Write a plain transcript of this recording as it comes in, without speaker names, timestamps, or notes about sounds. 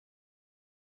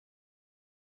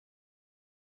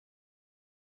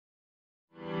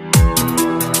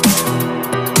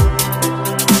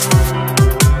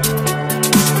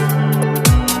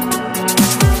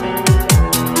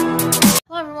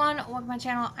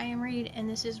channel. I am Reed, and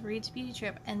this is Reed's Beauty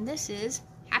Trip, and this is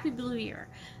Happy Blue Year.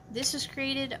 This is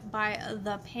created by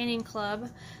the Panning Club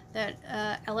that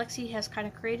Alexi has kind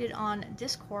of created on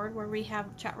Discord, where we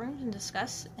have chat rooms and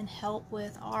discuss and help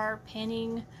with our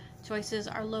panning choices,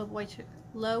 our low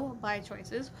buy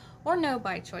choices, or no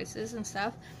buy choices and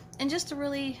stuff, and just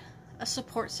a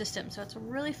support system. So it's a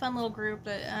really fun little group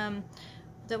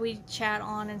that we chat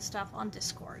on and stuff on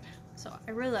Discord. So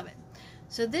I really love it.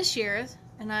 So this year,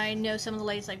 and I know some of the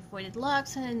ladies like Voided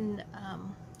Lux and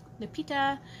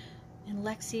Lupita and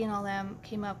Lexi and all them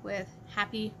came up with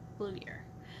Happy Blue Year.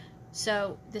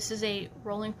 So this is a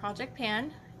rolling project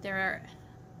pan. There are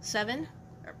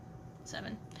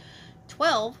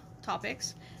 12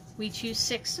 topics. We choose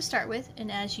 6 to start with,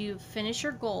 and as you finish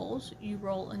your goals, you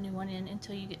roll a new one in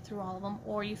until you get through all of them,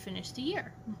 or you finish the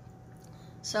year.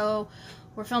 So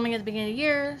we're filming at the beginning of the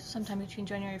year, sometime between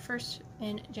January 1st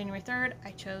and January 3rd.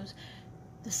 I chose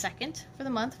the 2nd for the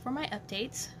month for my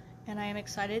updates, and I am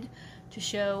excited to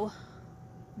show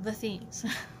the themes.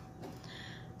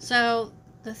 So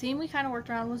the theme we kind of worked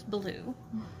around was blue.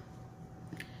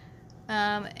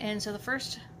 And so the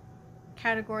first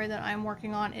category that I'm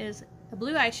working on is a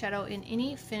blue eyeshadow in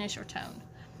any finish or tone.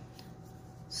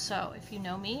 So if you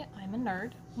know me, I'm a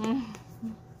nerd.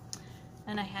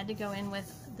 And I had to go in with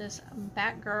this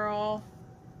Batgirl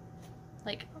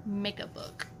like makeup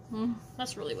book.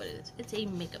 That's really what it is. It's a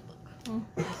makeup book.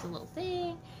 It's a little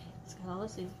thing. It's got all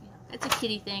this, you know, it's a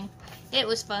kitty thing. It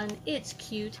was fun. It's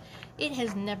cute. It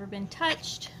has never been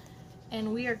touched.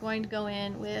 And we are going to go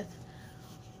in with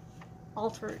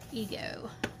Alter Ego.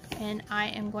 And I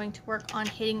am going to work on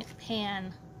hitting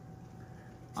pan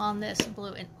on this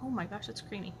blue. And oh my gosh, it's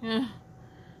creamy.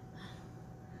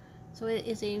 So it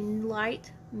is a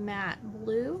light matte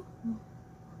blue,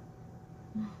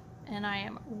 and I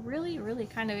am really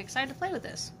kind of excited to play with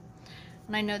this.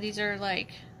 And I know these are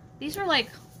like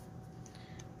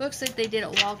books that they did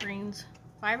at Walgreens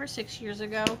 5 or 6 years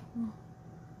ago.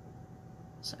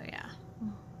 So yeah,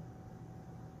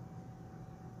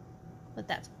 but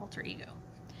that's Alter Ego.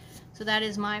 So that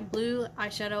is my blue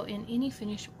eyeshadow in any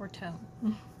finish or tone.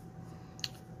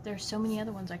 There's so many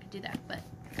other ones I could do that, but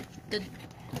the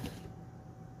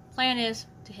plan is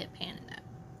to hit pan in that.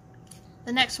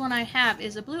 The next one I have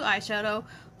is a blue eyeshadow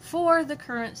for the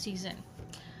current season.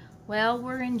 Well,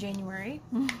 we're in January.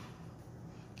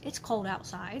 It's cold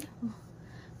outside.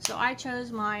 So I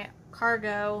chose my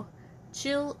Cargo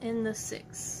Chill in the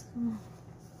 6.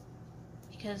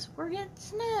 Because we're getting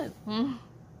snow.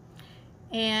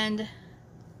 And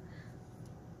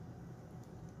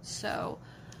so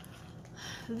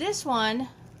this one,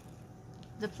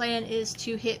 the plan is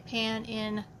to hit pan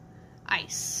in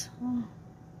ice.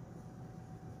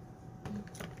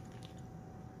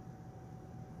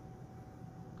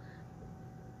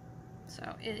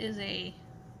 So it is a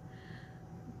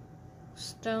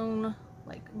stone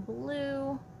like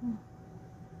blue.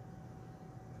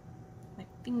 My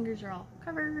fingers are all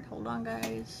covered. Hold on,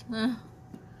 guys.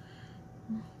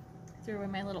 Threw away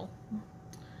my little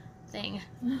thing.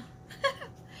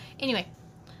 Anyway,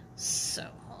 so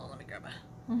hold on, let me grab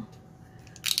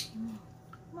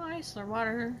my micellar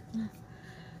water.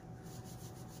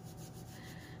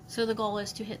 So the goal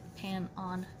is to hit the pan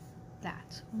on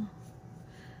that.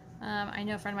 I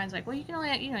know a friend of mine's like, well, you can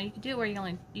only, you know, you can do it where you can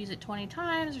only use it 20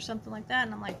 times or something like that.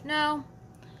 And I'm like, no,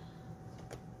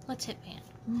 let's hit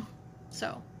pan.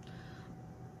 So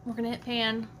we're gonna hit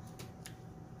pan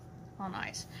on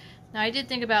ice. Now I did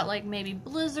think about like maybe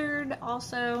Blizzard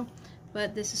also,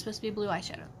 but this is supposed to be a blue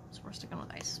eyeshadow, so we're sticking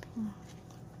with ice.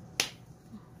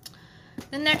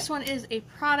 The next one is a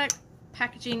product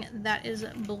packaging that is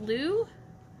blue,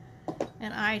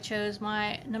 and I chose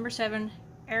my number 7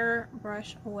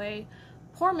 Airbrush Away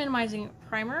Pore Minimizing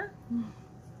Primer. And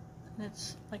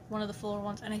it's like one of the fuller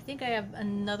ones, and I think I have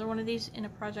another one of these in a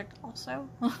project also.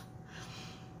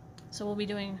 So we'll be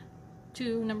doing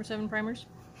 2 number 7 primers.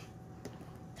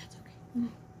 That's okay.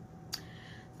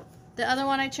 The other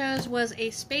one I chose was a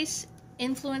space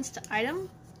influenced item,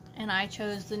 and I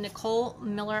chose the Nicole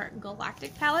Miller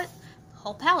Galactic palette. The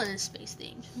whole palette is space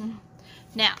themed.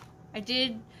 Now, I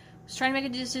was trying to make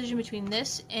a decision between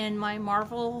this and my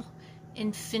Marvel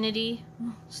Infinity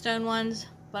Stone ones,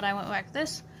 but I went back to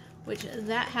this, which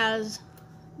that has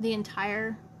the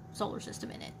entire solar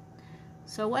system in it.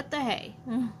 So what the hey?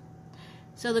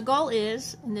 So the goal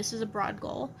is, and this is a broad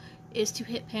goal, is to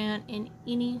hit pan in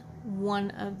any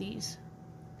one of these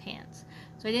pans.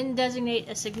 So I didn't designate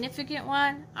a significant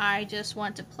one. I just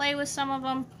want to play with some of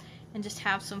them and just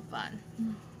have some fun.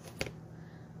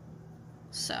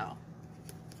 So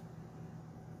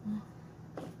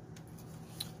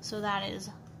that is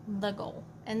the goal.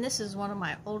 And this is one of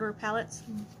my older palettes,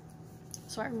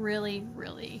 so I really,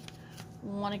 really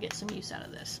want to get some use out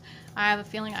of this. I have a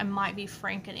feeling I might be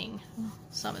frankening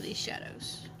some of these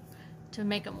shadows to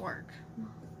make them work.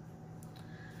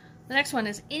 The next one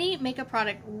is any makeup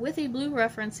product with a blue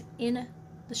reference in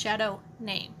the shadow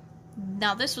name.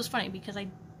 Now this was funny because I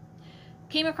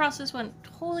came across this one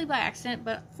totally by accident,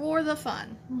 but for the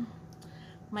fun.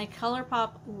 My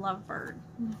ColourPop Lovebird.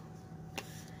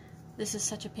 This is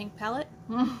such a pink palette,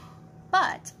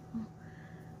 but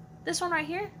this one right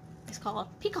here is called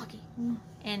Peacocky,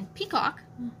 and Peacock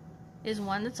is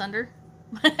one that's under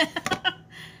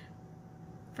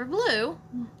for blue,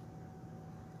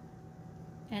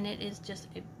 and it is just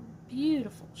a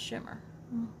beautiful shimmer.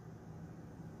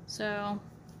 So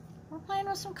we're playing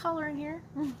with some color in here.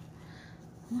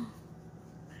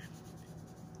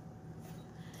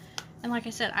 And like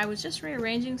I said, I was just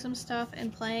rearranging some stuff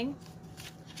and playing.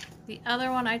 The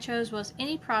other one I chose was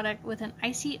any product with an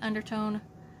icy undertone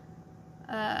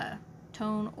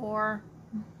tone or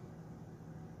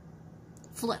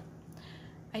flip.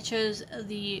 I chose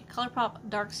the ColourPop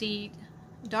Dark Sea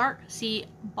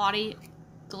Body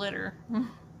Glitter.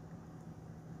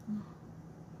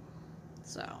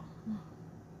 So I'm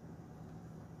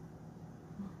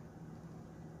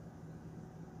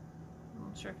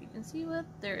not sure if you can see what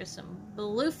there is some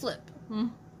blue flip,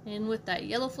 and with that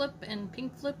yellow flip and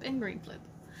pink flip and green flip.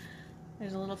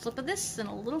 There's a little flip of this and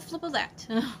a little flip of that.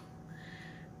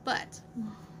 But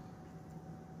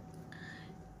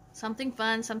something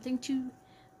fun, something to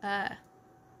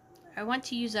I want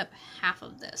to use up half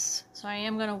of this, so I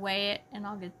am going to weigh it and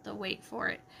I'll get the weight for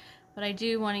it, but I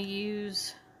do want to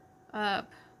use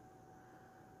up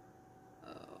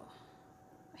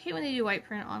I hate when they do white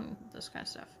print on this kind of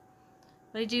stuff,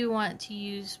 but I do want to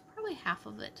use probably half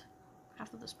of it,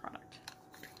 half of this product.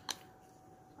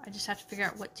 I just have to figure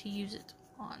out what to use it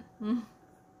on,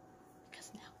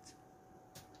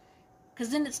 because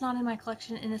then it's not in my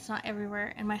collection and it's not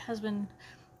everywhere, and my husband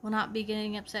will not be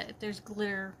getting upset if there's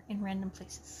glitter in random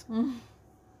places. And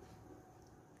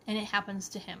it happens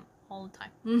to him all the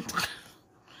time.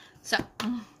 So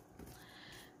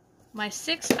my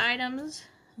 6 items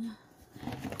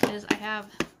is I have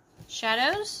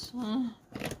shadows,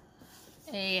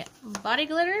 a body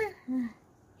glitter,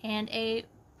 and a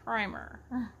primer.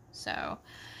 So,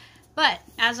 but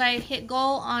as I hit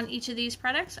goal on each of these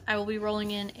products, I will be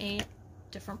rolling in a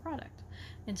different product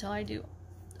until I do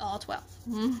all 12.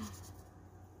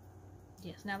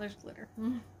 Yes, now there's glitter.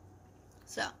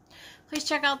 So please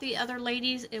check out the other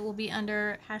ladies. It will be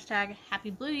under hashtag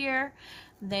Happy Blue Year.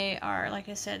 They are, like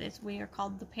I said, we are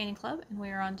called the Painting Club, and we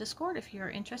are on Discord. If you're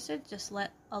interested, just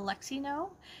let Alexi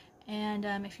know. And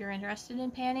if you're interested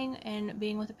in painting and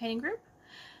being with a painting group,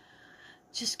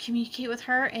 just communicate with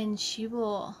her and she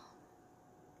will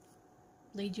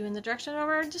lead you in the direction of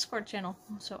our Discord channel.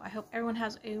 So I hope everyone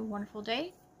has a wonderful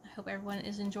day. I hope everyone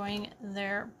is enjoying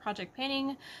their project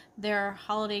painting, their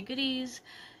holiday goodies,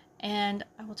 and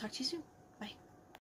I will talk to you soon.